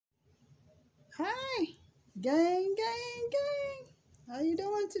Hi, gang. How you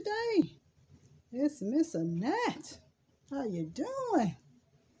doing today? It's Miss Annette. How you doing?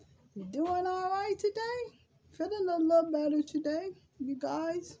 You doing all right today? Feeling a little better today, you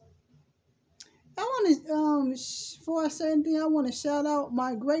guys. I want to before I say anything, I want to shout out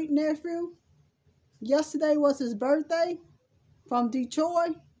my great nephew. Yesterday was his birthday from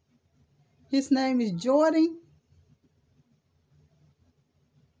Detroit. His name is Jordan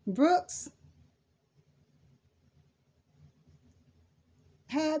Brooks.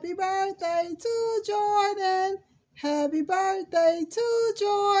 Happy birthday to Jordan. Happy birthday to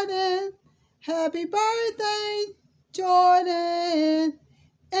Jordan. Happy birthday, Jordan.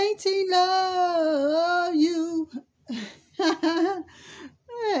 Ain't he love you?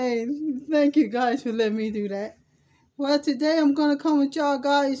 Hey, thank you guys for letting me do that. Well, today I'm going to come with y'all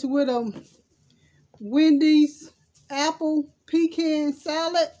guys with a Wendy's apple pecan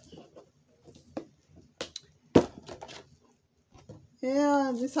salad. Yeah,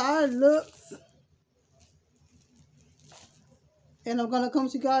 this is how it looks. And I'm going to come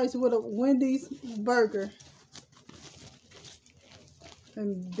to you guys with a Wendy's burger.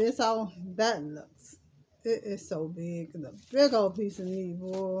 And this how that looks. It is so big. It's a big old piece of meat,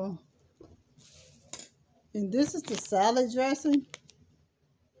 boy. And this is the salad dressing.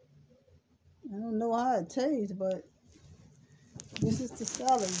 I don't know how it tastes, but this is the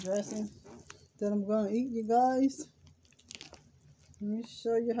salad dressing that I'm going to eat, you guys. Let me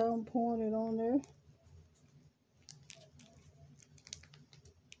show you how I'm pouring it on there.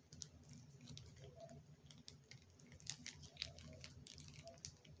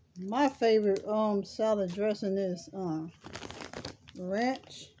 My favorite salad dressing is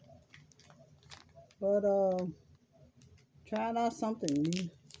ranch, but trying out something new.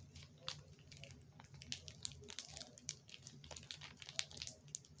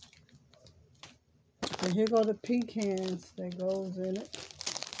 And here go the pecans that goes in it.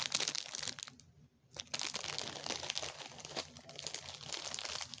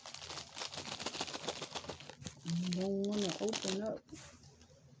 I don't want to open up.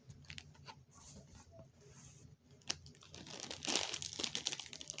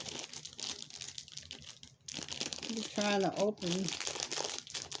 I'm trying to open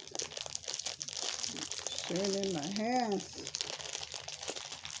shit in my hands.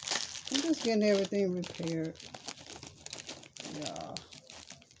 I'm just getting everything repaired. Y'all.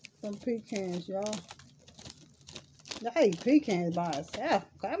 Some pecans, y'all. Y'all eat pecans by itself.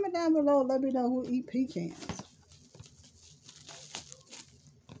 Comment down below. Let me know who eat pecans.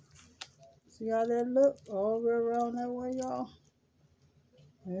 See how that look? All the way around that way, y'all.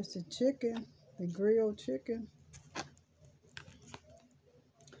 There's the chicken. The grilled chicken.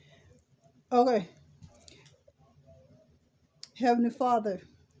 Okay. Heavenly Father,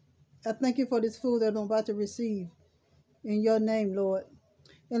 I thank you for this food that I'm about to receive. In your name, Lord.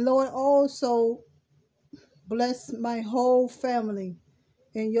 And Lord, also bless my whole family.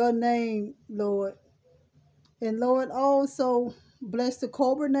 In your name, Lord. And Lord, also bless the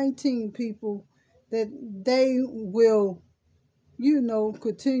COVID-19 people that they will,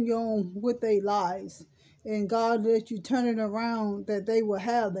 continue on with their lives. And God, let you turn it around that they will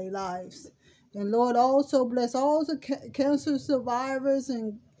have their lives. And Lord, also bless all the cancer survivors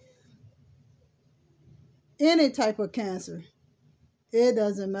and any type of cancer. It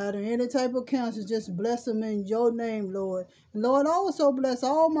doesn't matter. Any type of cancer, just bless them in your name, Lord. And Lord, also bless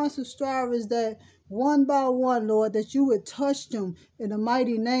all my subscribers that one by one, Lord, that you would touch them in the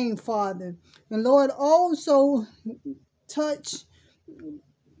mighty name, Father. And Lord, also touch,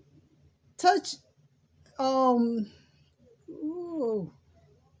 ooh,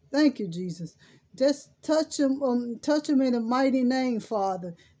 thank you, Jesus. Just touch them in the mighty name,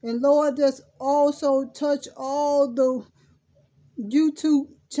 Father. And Lord, just also touch all the YouTube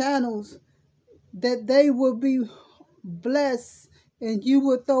channels that they will be blessed and you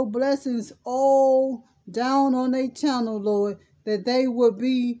will throw blessings all down on their channel, Lord, that they will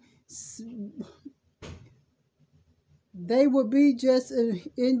be just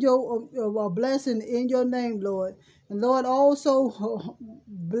in your a blessing in your name, Lord. And Lord, also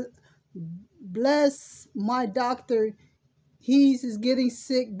bless my doctor. He's getting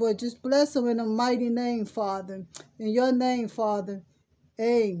sick, but just bless him in the mighty name, Father. In your name, Father.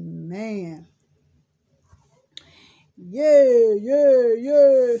 Amen. Yeah.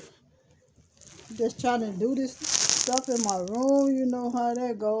 Just trying to do this stuff in my room. You know how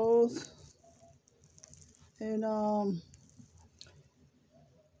that goes. And oh,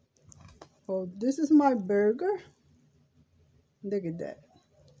 this is my burger. Look at that.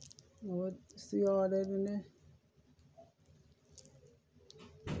 See all that in there?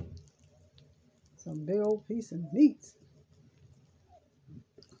 Some big old piece of meat.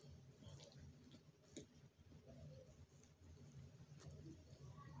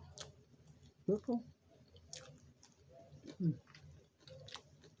 Pickle.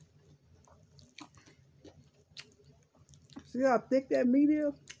 See how thick that meat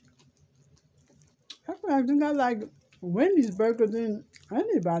is? I think I like Wendy's burger than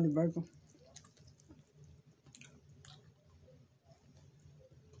anybody's burger.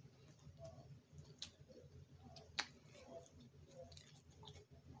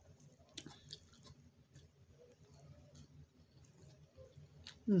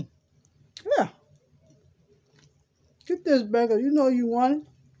 Mm. Yeah. Get this burger. You know you want it.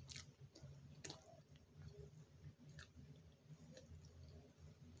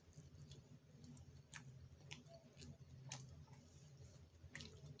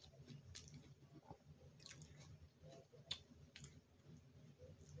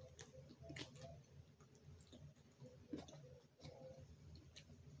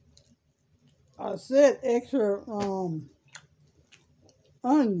 I said extra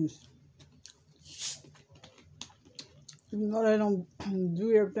onions. Even though they don't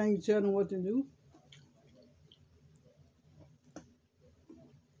do everything you tell them what to do.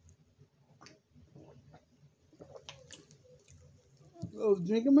 So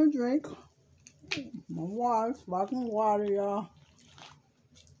drinking my drink. My water, sparkling water, y'all.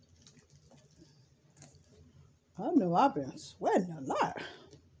 I know I've been sweating a lot.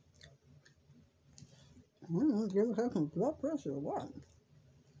 I'm giving her some blood pressure or what?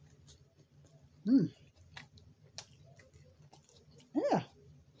 Yeah,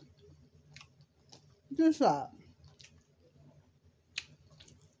 this side.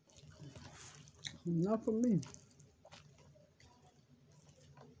 Enough for me.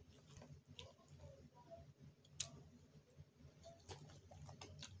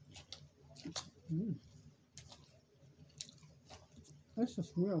 This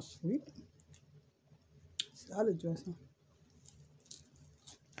just real sweet. Salad dressing.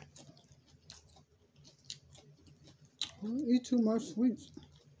 I don't eat too much sweets.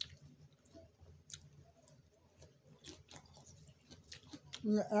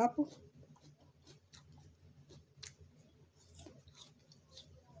 And the apple.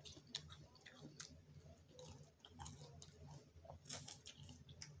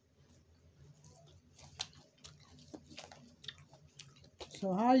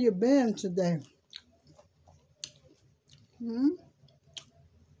 So how you been today? Hmm?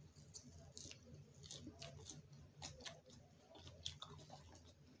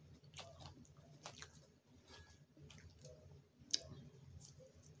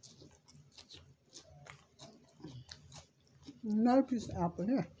 Another piece of apple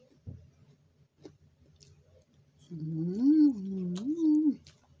here. Mm-hmm.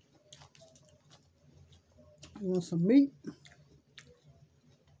 You want some meat?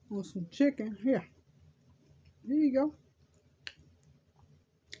 Want some chicken? Here. Here you go.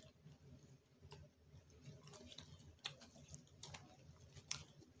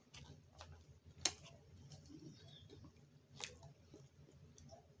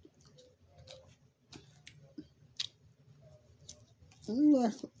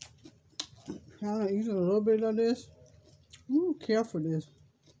 Let's kind of use a little bit of this. I don't care for this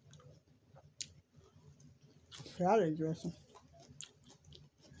salad dressing.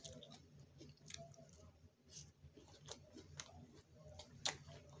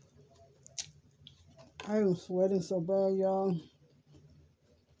 I am sweating so bad, y'all.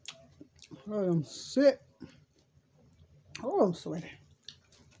 I am sick. Oh, I'm sweating.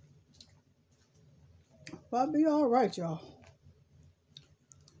 But I'll be all right, y'all.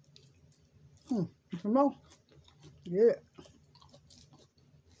 Some more? Yeah.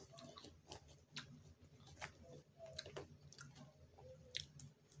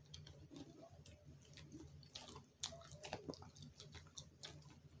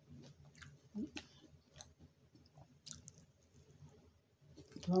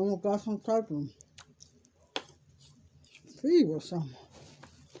 I almost got some type of fever or something.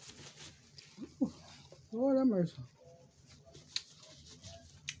 Lord have mercy.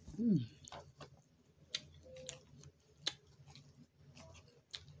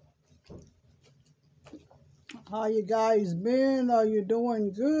 How you guys been? Are you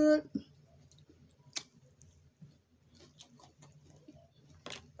doing good?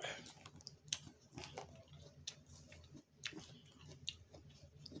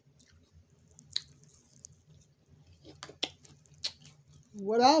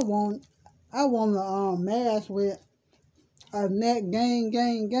 What I want a mask with a net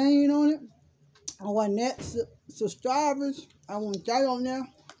gain on it. I want net subscribers. I want that on there.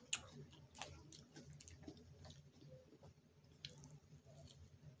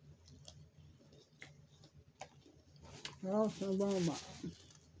 Oh, something wrong with my...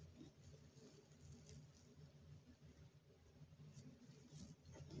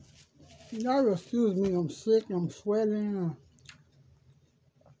 Y'all excuse me, I'm sick, I'm sweating.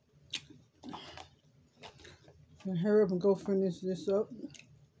 And hurry up and go finish this up.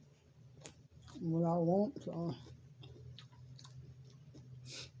 What I want, so...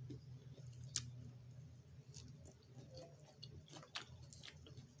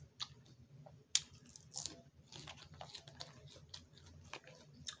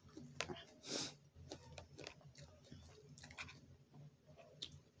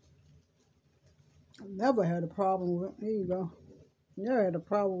 I never had a problem with... Here you go. Never had a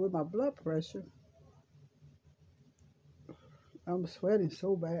problem with my blood pressure. I'm sweating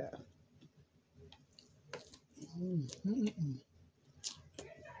so bad.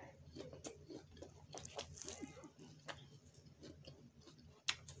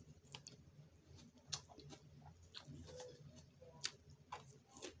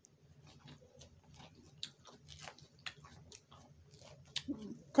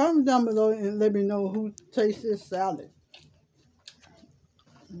 Comment down below and let me know who tastes this salad.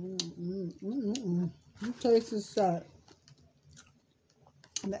 Who tastes this salad?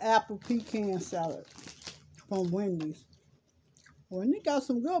 The apple pecan salad from Wendy's. Well, they got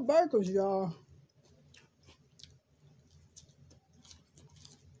some good burgers, y'all.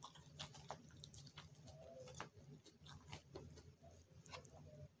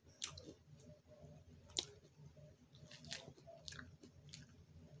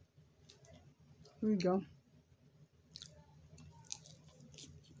 Here we go.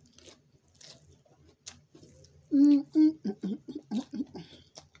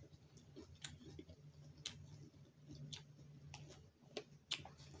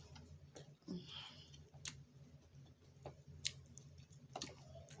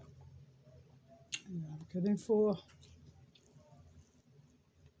 Getting full.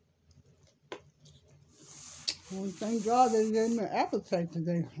 Well, thank God they gave me an appetite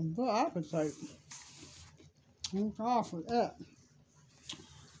today. A good appetite. Thank God for that.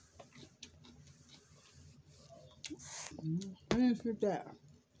 Finish with that.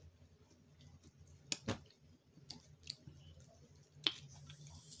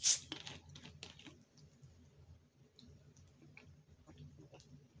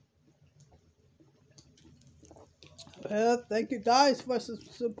 Well, thank you guys for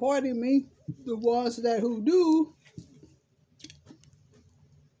supporting me. The ones that who do.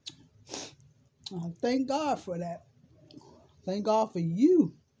 Thank God for that. Thank God for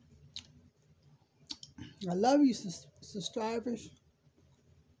you. I love you, subscribers.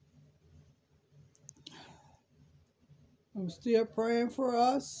 I'm still praying for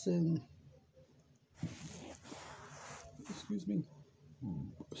us, and excuse me,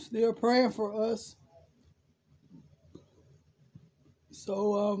 still praying for us.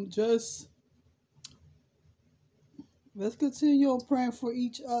 So just let's continue on praying for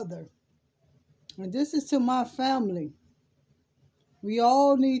each other. And this is to my family. We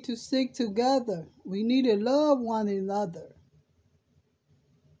all need to stick together. We need to love one another.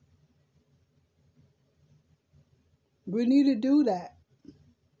 We need to do that.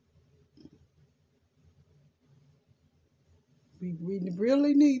 We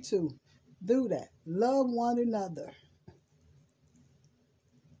really need to do that. Love one another.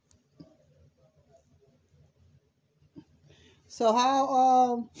 So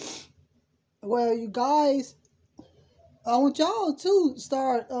how, well, you guys, I want y'all to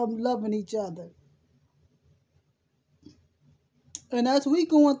start loving each other. And as we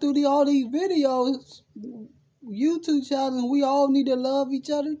going through all these videos, YouTube channels, we all need to love each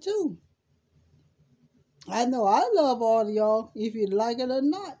other too. I know I love all of y'all, if you like it or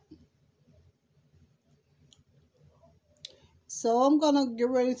not. So I'm going to get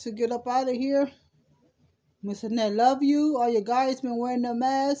ready to get up out of here. Miss Annette, love you. All you guys been wearing the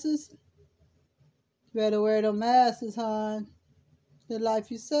masks. Better wear the masks, hon. The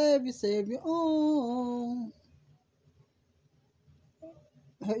life you save your own.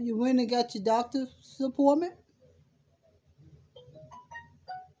 Have you went and got your doctor's appointment?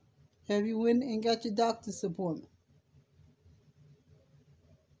 Have you went and got your doctor's appointment?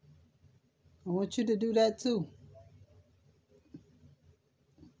 I want you to do that too.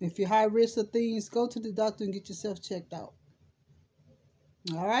 If you're high risk of things, go to the doctor and get yourself checked out.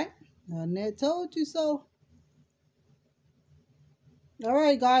 All right? Annette told you so. All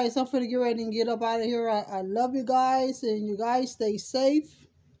right, guys. I'm finna get ready and get up out of here. I love you guys, and you guys stay safe.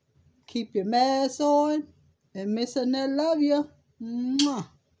 Keep your mask on. And Miss Annette love you. Mwah.